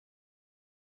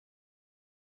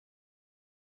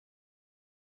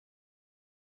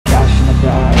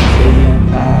stack, stadium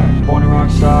packed. Born a rock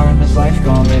star in this life,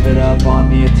 gon' live it up on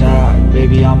the attack.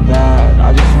 Baby, I'm bad,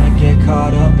 I just wanna get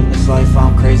caught up in this life.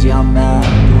 I'm crazy, I'm mad,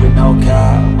 do it no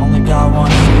cap. Only got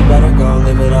one, so you better go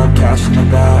live it up. Cash in the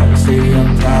bag,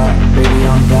 stadium packed. Baby,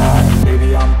 I'm bad,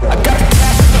 baby, I'm bad. I got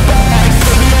cash in the bag,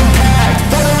 stadium packed.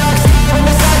 Born a rock star in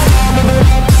this life, gon' live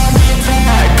it up on the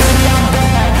attack. Baby, I'm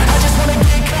bad, I just wanna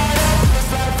get caught up in this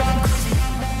life. I'm crazy,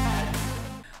 I'm mad.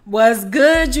 What's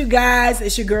good, you guys?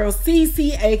 It's your girl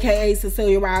Cece, aka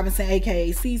Cecilia Robinson,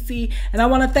 aka Cece, and I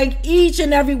want to thank each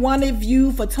and every one of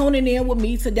you for tuning in with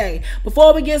me today.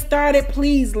 Before we get started,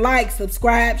 please like,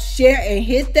 subscribe, share, and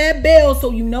hit that bell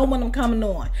so you know when I'm coming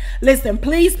on. Listen,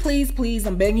 please,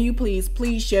 I'm begging you, please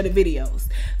share the videos.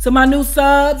 To my new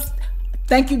subs,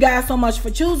 thank you guys so much for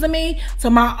choosing me. To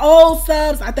my old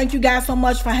subs, I thank you guys so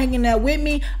much for hanging there with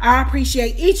me. I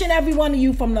appreciate each and every one of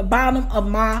you from the bottom of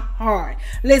my heart.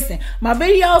 Listen, my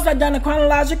videos are done in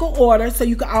chronological order, so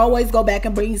you can always go back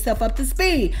and bring yourself up to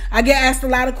speed. I get asked a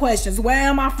lot of questions. Where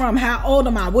am I from? How old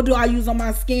am I? What do I use on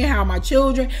my skin? How are my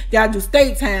children? Did I do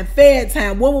state time, fed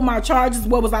time? What were my charges?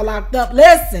 Where was I locked up?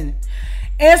 Listen,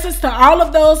 answers to all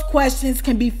of those questions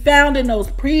can be found in those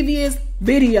previous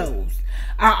videos.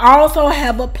 I also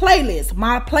have a playlist.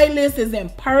 My playlist is in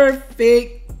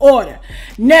perfect order.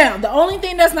 Now, the only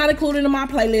thing that's not included in my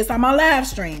playlist are my live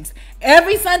streams.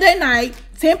 Every Sunday night,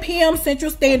 10 p.m. Central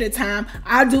Standard Time,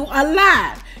 I do a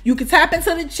live. You can tap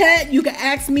into the chat. You can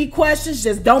ask me questions.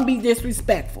 Just don't be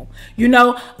disrespectful. You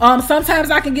know, sometimes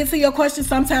I can get to your questions.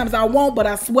 Sometimes I won't, but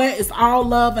I swear it's all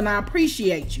love and I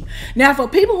appreciate you. Now, for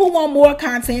people who want more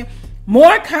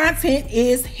content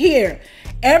is here.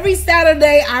 Every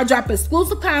Saturday, I drop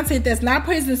exclusive content that's not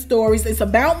prison stories. It's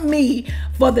about me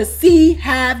for the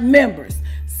C-Hive members.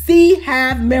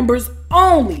 C-Hive members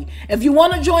only. If you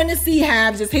want to join the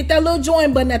C-Hive, just hit that little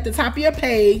join button at the top of your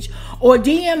page, or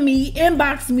DM me,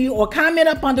 inbox me, or comment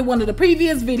up under one of the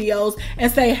previous videos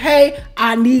and say, hey,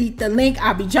 I need the link.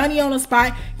 I'll be Johnny on the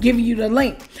spot giving you the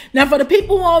link. Now, for the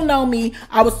people who don't know me,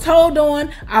 I was told on,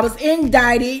 I was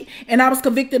indicted, and I was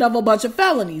convicted of a bunch of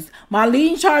felonies. My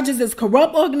leading charges is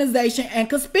corrupt organization and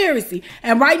conspiracy.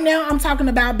 And right now, I'm talking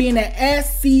about being at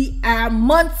SCI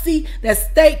Muncie, that's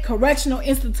State Correctional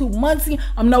Institute Muncie.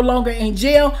 I'm no longer in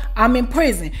jail. I'm in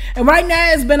prison. And right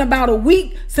now, it's been about a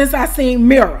week since I seen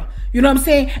Mirror. You know what I'm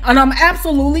saying? And I'm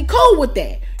absolutely cool with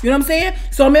that. You know what I'm saying?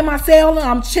 So I'm in my cell,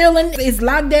 I'm chilling. It's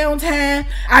lockdown time.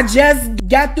 I just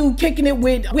got through kicking it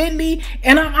with Whitley,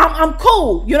 and I'm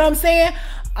cool. You know what I'm saying?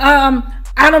 I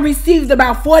done received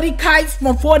about 40 kites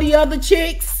from 40 other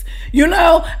chicks. You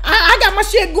know, I got my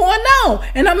shit going on,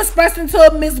 and I'm expressing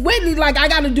to Miss Whitley like I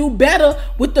got to do better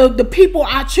with the people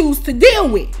I choose to deal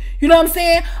with. You know what I'm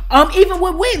saying? Even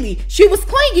with Whitley, she was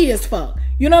clingy as fuck.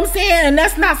 You know what I'm saying? And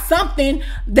that's not something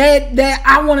that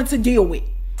I wanted to deal with.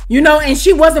 You know, and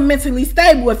she wasn't mentally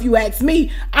stable, if you ask me.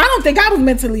 I don't think I was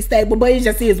mentally stable, but it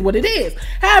just is what it is.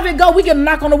 Have it go, we get a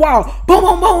knock on the wall. Boom,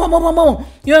 boom, boom, boom, boom, boom.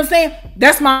 You know what I'm saying?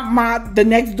 That's the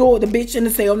next door, the bitch in the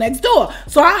cell next door.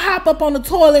 So I hop up on the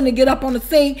toilet and get up on the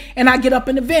sink, and I get up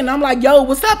in the vent. I'm like, yo,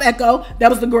 what's up, Echo? That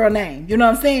was the girl name. You know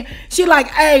what I'm saying? She like,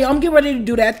 hey, I'm getting ready to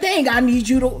do that thing. I need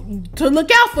you to look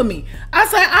out for me. I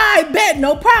said, I bet,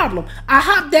 no problem. I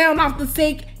hop down off the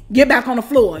sink, get back on the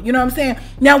floor. You know what I'm saying?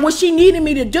 Now, what she needed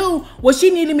me to do was she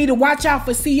needed me to watch out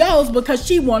for COs because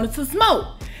she wanted to smoke.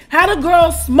 How the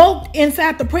girl smoked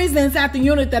inside the prison, inside the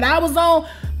unit that I was on,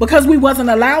 because we wasn't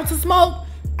allowed to smoke.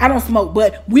 I don't smoke,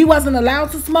 but we wasn't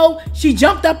allowed to smoke. She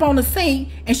jumped up on the sink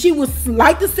and she would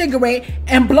light the cigarette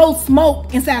and blow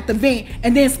smoke inside the vent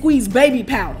and then squeeze baby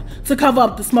powder to cover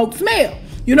up the smoke smell.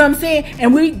 You know what I'm saying?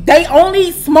 And they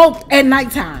only smoked at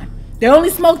nighttime. They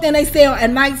only smoked in their cell at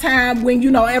nighttime when,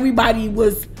 you know, everybody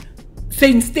was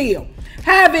sitting still.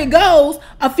 However it goes,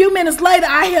 a few minutes later,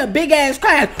 I hear a big ass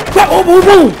crash. Boom, boom,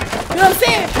 boom. You know what I'm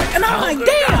saying? And I'm like,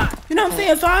 damn. You know what I'm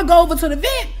saying? So I go over to the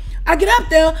vent. I get up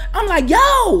there. I'm like,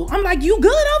 yo. I'm like, you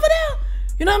good over there?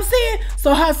 You know what I'm saying?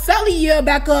 So her celly yell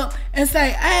back up and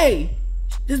say, hey,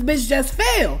 this bitch just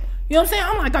fell. You know what I'm saying?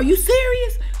 I'm like, are you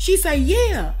serious? She say,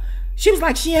 yeah. She was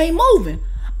like, she ain't moving.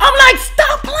 I'm like,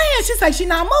 stop playing. She's like, she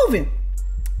not moving.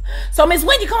 So Miss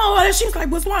Wendy come over there. She was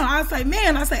like, what's wrong? I say,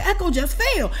 man, I say, Echo just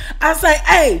fell. I say,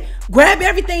 hey, grab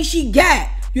everything she got.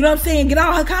 You know what I'm saying? Get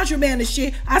all her contraband and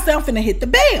shit. I say, I'm finna hit the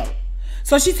bell.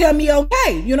 So she tell me,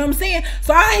 okay. You know what I'm saying?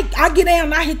 So I get down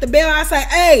and I hit the bell. I say,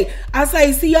 hey, I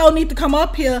say, CO need to come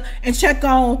up here and check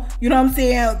on, you know what I'm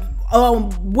saying,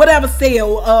 whatever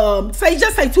cell,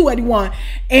 just say 281,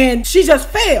 and she just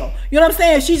fell. You know what I'm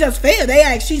saying? She just fell. They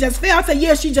asked, she just fell. I said,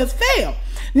 yeah, she just fell.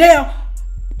 Now,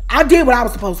 I did what I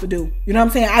was supposed to do. You know what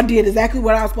I'm saying? I did exactly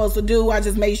what I was supposed to do. I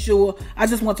just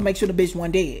want to make sure the bitch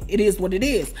wasn't dead. It is what it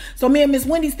is. So me and Miss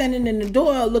Wendy standing in the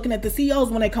door looking at the COs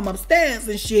when they come upstairs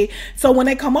and shit. So when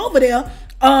they come over there,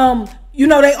 you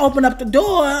know, they open up the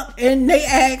door and they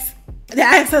ask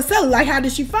her celly, like, how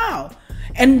did she fall?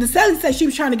 And the celly said she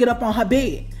was trying to get up on her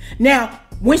bed. Now,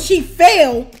 when she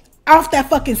fell off that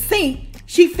fucking sink,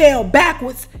 she fell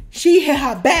backwards. She hit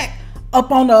her back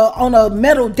up on a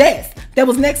metal desk that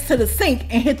was next to the sink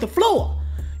and hit the floor.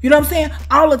 You know what I'm saying?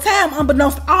 All the time,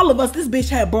 unbeknownst to all of us, this bitch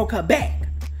had broke her back.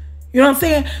 You know what I'm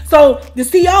saying? So the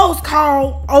COs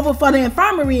called over for the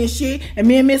infirmary and shit, and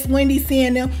me and Miss Wendy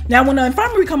seeing them. Now when the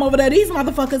infirmary come over there, these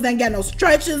motherfuckers ain't got no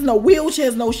stretchers, no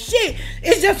wheelchairs, no shit.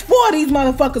 It's just 4 of these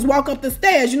motherfuckers walk up the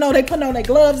stairs. You know, they putting on their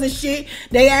gloves and shit.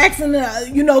 They asking,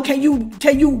 you know, can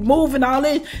you move and all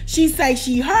this? She say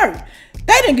she hurt.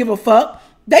 They didn't give a fuck.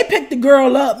 They picked the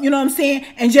girl up, you know what I'm saying,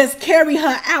 and just carry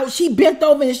her out. She bent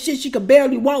over and shit. She could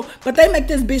barely walk, but they make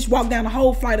this bitch walk down the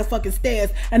whole flight of fucking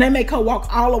stairs, and they make her walk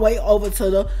all the way over to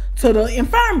the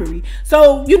infirmary.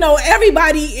 So, you know,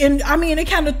 everybody it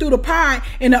kind of threw the pie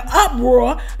in an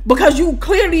uproar because you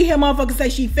clearly hear motherfuckers say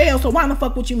she fell, so why the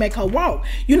fuck would you make her walk?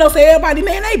 You know, so everybody,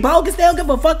 man, they bogus. They don't give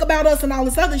a fuck about us and all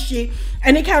this other shit.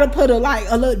 And it kind of put a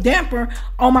little damper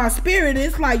on my spirit.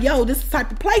 It's like, yo, this is the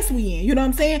type of place we in. You know what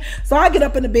I'm saying? So I get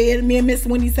up in the bed, and me and Miss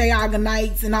Wendy say our good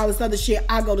nights and all this other shit.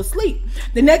 I go to sleep.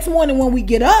 The next morning when we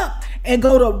get up and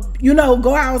go to, you know,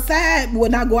 go outside, well,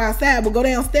 not go outside, but go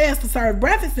downstairs to serve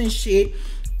breakfast and shit,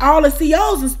 all the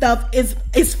COs and stuff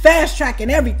is fast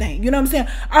tracking everything. You know what I'm saying?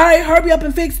 All right, hurry up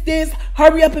and fix this.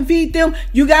 Hurry up and feed them.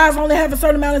 You guys only have a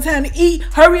certain amount of time to eat.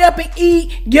 Hurry up and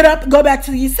eat. Get up and go back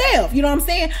to yourself. You know what I'm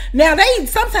saying? Now,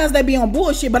 sometimes they be on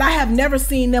bullshit, but I have never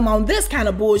seen them on this kind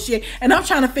of bullshit, and I'm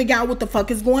trying to figure out what the fuck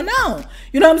is going on.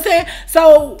 You know what I'm saying?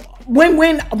 So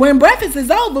when breakfast is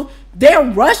over, they're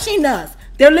rushing us.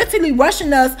 They're literally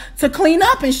rushing us to clean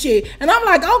up and shit. And I'm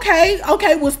like,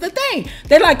 okay, what's the thing?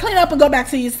 They like, clean up and go back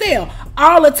to your cell.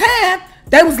 All the time,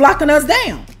 they was locking us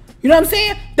down. You know what I'm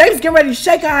saying? They was getting ready to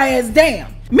shake our ass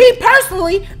down. Me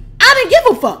personally, I didn't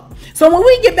give a fuck. So when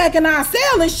we get back in our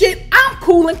cell and shit, I'm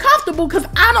cool and comfortable because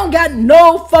I don't got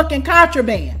no fucking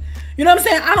contraband. You know what I'm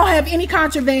saying? I don't have any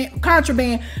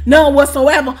contraband, none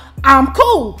whatsoever. I'm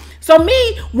cool. So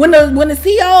me, when the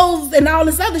COs and all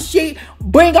this other shit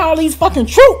bring all these fucking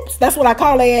troops, that's what I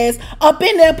call their ass, up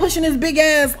in there pushing this big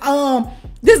ass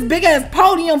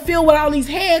podium filled with all these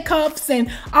handcuffs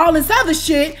and all this other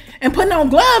shit and putting on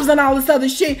gloves and all this other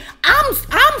shit, I'm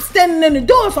standing in the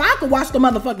door so I can watch the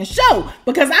motherfucking show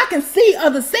because I can see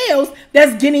other cells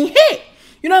that's getting hit.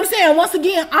 You know what I'm saying? Once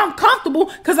again, I'm comfortable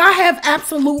because I have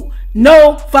absolute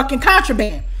no fucking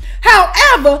contraband.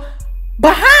 However,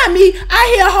 behind me,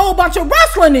 I hear a whole bunch of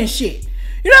rustling and shit.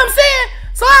 You know what I'm saying?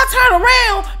 So I turn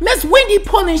around, Miss Wendy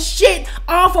pulling shit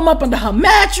off from up under her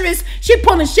mattress. She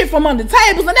pulling shit from under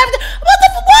tables and everything.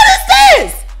 What is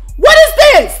this? What is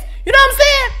this? You know what I'm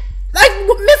saying? Like,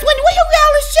 Miss Wendy, where you get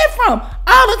all this shit from?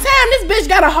 All the time, this bitch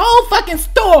got a whole fucking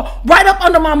store right up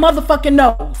under my motherfucking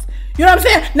nose. You know what I'm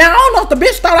saying? Now, I don't know if the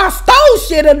bitch thought I stole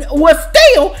shit or was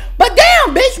steal, but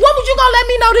damn, bitch, what was you gonna let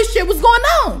me know this shit was going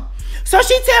on? So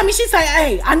she tell me, she say,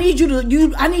 hey, I need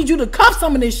you to cuff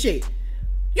some of this shit.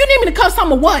 You need me to cuff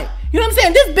some of what? You know what I'm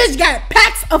saying? This bitch got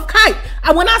packs of kite.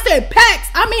 When I said packs,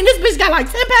 I mean this bitch got like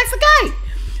 10 packs of kite.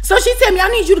 So she tell me, I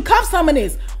need you to cuff some of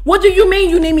this. What do you mean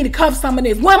you need me to cuff some of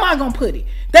this? Where am I gonna put it?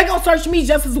 They gonna search me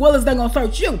just as well as they gonna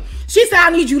search you. She said, I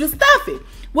need you to stuff it.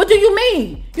 What do you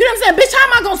mean? You know what I'm saying? Bitch, how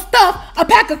am I gonna stuff a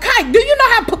pack of kite? Do you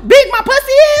know how big my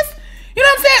pussy is? You know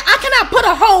what I'm saying? I cannot put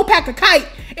a whole pack of kite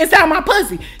inside my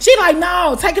pussy. She like,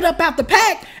 no, take it up out the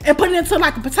pack and put it into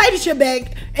like a potato chip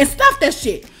bag and stuff that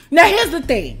shit. Now here's the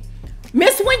thing.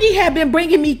 Miss Wendy had been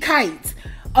bringing me kites.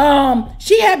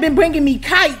 She had been bringing me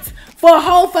kites for a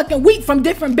whole fucking week from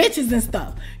different bitches and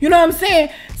stuff. You know what I'm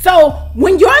saying? So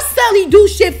when your celly do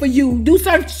shit for you, do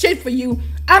certain shit for you,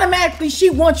 automatically she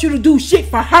wants you to do shit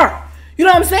for her. You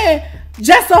know what I'm saying?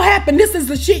 Just so happened this is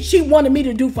the shit she wanted me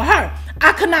to do for her.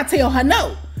 I could not tell her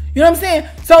no. You know what I'm saying?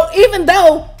 So even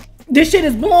though this shit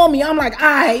is blowing me, I'm like, all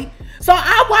right. So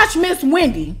I watched Miss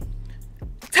Wendy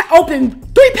open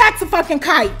 3 packs of fucking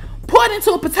kite, pour it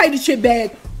into a potato chip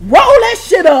bag, roll that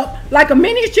shit up like a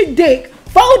miniature dick,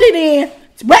 fold it in,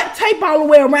 wrap tape all the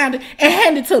way around it, and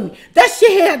hand it to me. That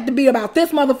shit had to be about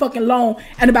this motherfucking long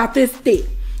and about this thick.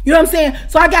 You know what I'm saying?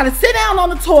 So I gotta sit down on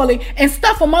the toilet and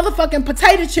stuff a motherfucking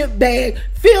potato chip bag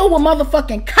filled with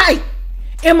motherfucking kite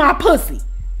in my pussy.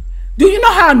 Do you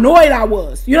know how annoyed I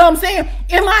was? You know what I'm saying?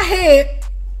 In my head,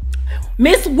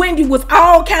 Miss Wendy was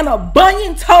all kind of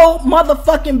bunion-toed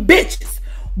motherfucking bitches.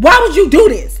 Why would you do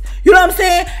this? You know what I'm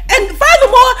saying? And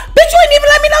furthermore, bitch, you ain't even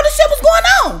let me know this shit was going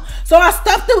on. So I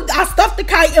stuffed the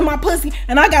kite in my pussy,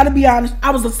 and I gotta be honest,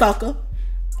 I was a sucker.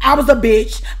 I was a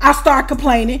bitch. I start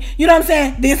complaining. You know what I'm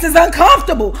saying? This is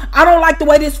uncomfortable. I don't like the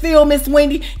way this feel, Miss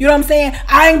Wendy. You know what I'm saying?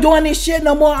 I ain't doing this shit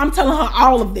no more. I'm telling her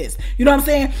all of this. You know what I'm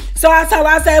saying? So I told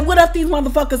her, I said, what if these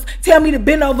motherfuckers tell me to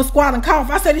bend over, squat, and cough?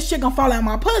 I said, this shit gonna fall out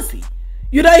my pussy.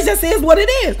 You know, it just is what it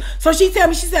is. So she tell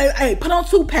me, she said, hey, put on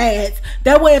 2 pads.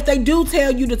 That way, if they do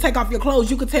tell you to take off your clothes,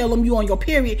 you can tell them you on your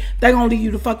period. They gonna leave you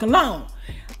the fucking alone.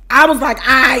 I was like,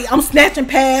 I'm snatching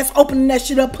pads, opening that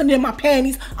shit up, putting it in my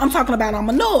panties. I'm talking about I'm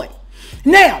annoyed.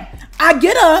 Now, I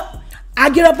get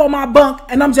up on my bunk,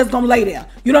 and I'm just gonna lay there.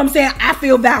 You know what I'm saying? I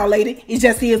feel violated. It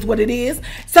just is what it is.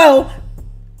 So,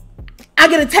 I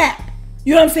get a tap.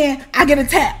 You know what I'm saying? I get a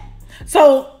tap.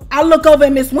 So, I look over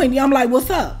at Miss Wendy. I'm like, what's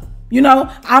up? You know,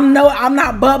 I'm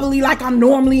not bubbly like I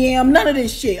normally am. None of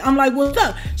this shit. I'm like, what's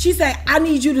up? She said, I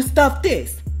need you to stuff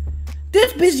this.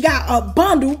 This bitch got a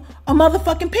bundle of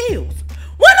motherfucking pills.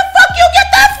 Where the fuck you get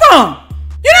that from?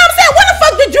 You know what I'm saying? When the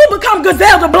fuck did you become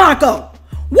Gazelle de Blanco?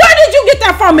 Where did you get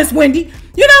that from, Miss Wendy?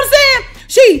 You know what I'm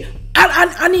saying?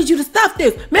 I need you to stuff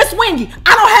this. Miss Wendy,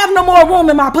 I don't have no more room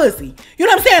in my pussy. You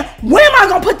know what I'm saying? Where am I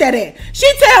gonna put that at? She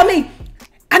tell me,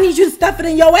 I need you to stuff it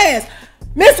in your ass.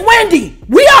 Miss Wendy,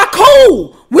 we are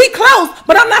cool. We close,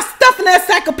 but I'm not stuffing that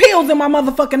sack of pills in my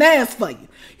motherfucking ass for you.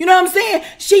 You know what I'm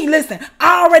saying? Listen,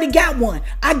 I already got one.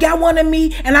 I got one in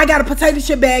me, and I got a potato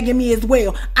chip bag in me as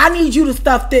well. I need you to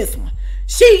stuff this one.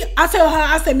 I tell her,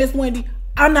 I say, Miss Wendy,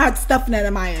 I'm not stuffing that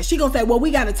in my ass. She gonna say, well,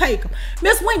 we gotta take them.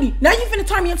 Miss Wendy, now you finna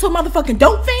turn me into a motherfucking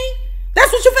dope fiend?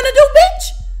 That's what you finna do,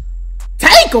 bitch?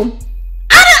 Take them?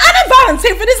 I didn't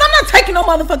volunteer for this. I'm not taking no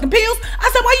motherfucking pills. I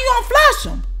said, why you gonna flash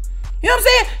them? You know what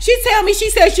I'm saying? She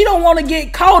said she don't want to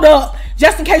get caught up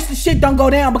just in case the shit don't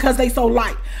go down because they so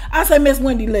light. I said, Miss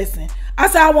Wendy, listen. I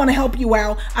said, I want to help you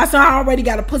out. I said, I already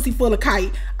got a pussy full of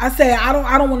kite. I said, I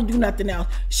don't want to do nothing else.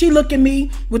 She look at me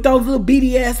with those little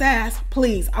beady ass eyes.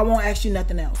 Please, I won't ask you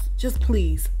nothing else. Just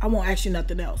please, I won't ask you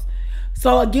nothing else.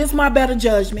 So against my better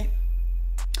judgment,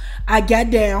 I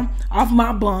got down off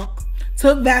my bunk,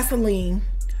 took Vaseline,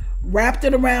 wrapped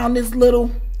it around this little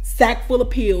sack full of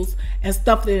pills, and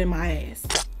stuffed it in my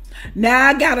ass. Now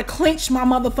I gotta clench my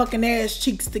motherfucking ass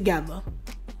cheeks together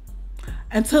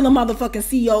until the motherfucking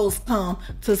CEOs come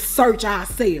to search our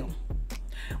cell.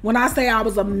 When I say I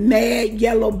was a mad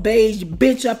yellow beige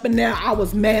bitch up in there, I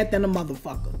was mad than a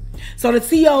motherfucker. So the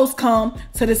CEOs come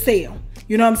to the cell.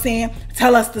 You know what I'm saying?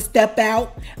 Tell us to step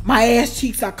out. My ass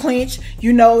cheeks are clenched.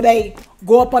 You know, they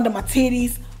go up under my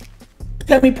titties.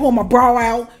 Let me pull my bra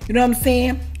out. You know what I'm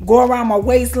saying? Go around my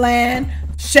waistline.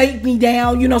 Shake me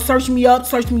down. You know, search me up,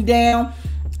 search me down.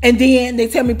 And then they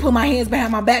tell me put my hands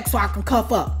behind my back so I can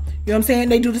cuff up. You know what I'm saying?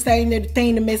 They do the same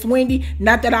thing to Miss Wendy.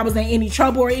 Not that I was in any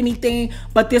trouble or anything,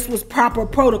 but this was proper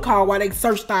protocol while they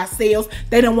searched our cells.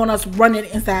 They didn't want us running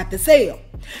inside the cell.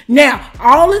 Now,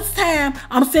 all this time,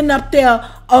 I'm sitting up there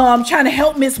trying to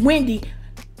help Miss Wendy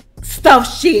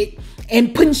stuff shit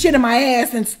and putting shit in my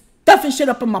ass and stuffing shit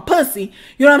up in my pussy.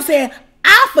 You know what I'm saying?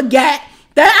 I forgot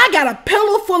that I got a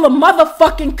pillow full of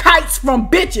motherfucking kites from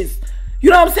bitches.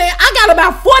 You know what I'm saying? I got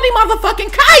about 40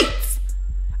 motherfucking kites.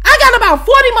 I got about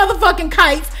 40 motherfucking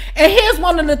kites. And here's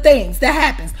one of the things that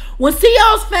happens. When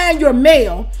CEOs find your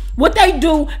mail, what they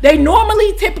do, they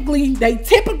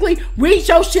typically read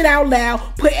your shit out loud,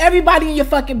 put everybody in your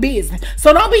fucking business.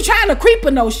 So don't be trying to creep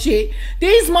in no shit.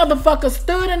 These motherfuckers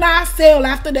stood in our cell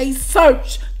after they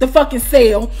searched the fucking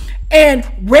cell and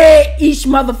read each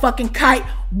motherfucking kite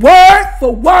word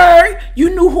for word. You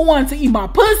knew who wanted to eat my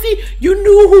pussy. You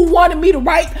knew who wanted me to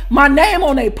write my name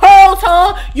on a pearl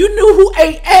tongue. You knew who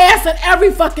ate ass and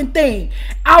every fucking thing.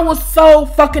 I was so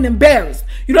fucking embarrassed.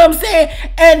 You know what I'm saying?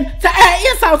 And to add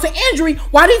insult to injury,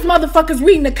 while these motherfuckers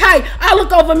reading the kite, I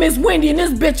look over Miss Wendy and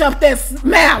this bitch up there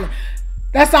smiling.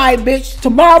 That's all right, bitch.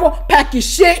 Tomorrow, pack your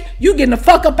shit. You getting the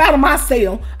fuck up out of my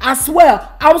cell. I swear,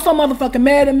 I was so motherfucking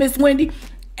mad at Miss Wendy.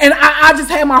 And I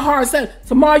just had my heart set.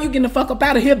 Tomorrow, you getting the fuck up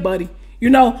out of here, buddy. You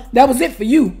know, that was it for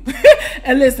you.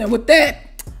 And listen, with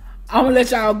that, I'm going to let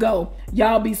y'all go.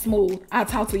 Y'all be smooth. I'll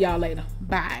talk to y'all later.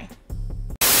 Bye.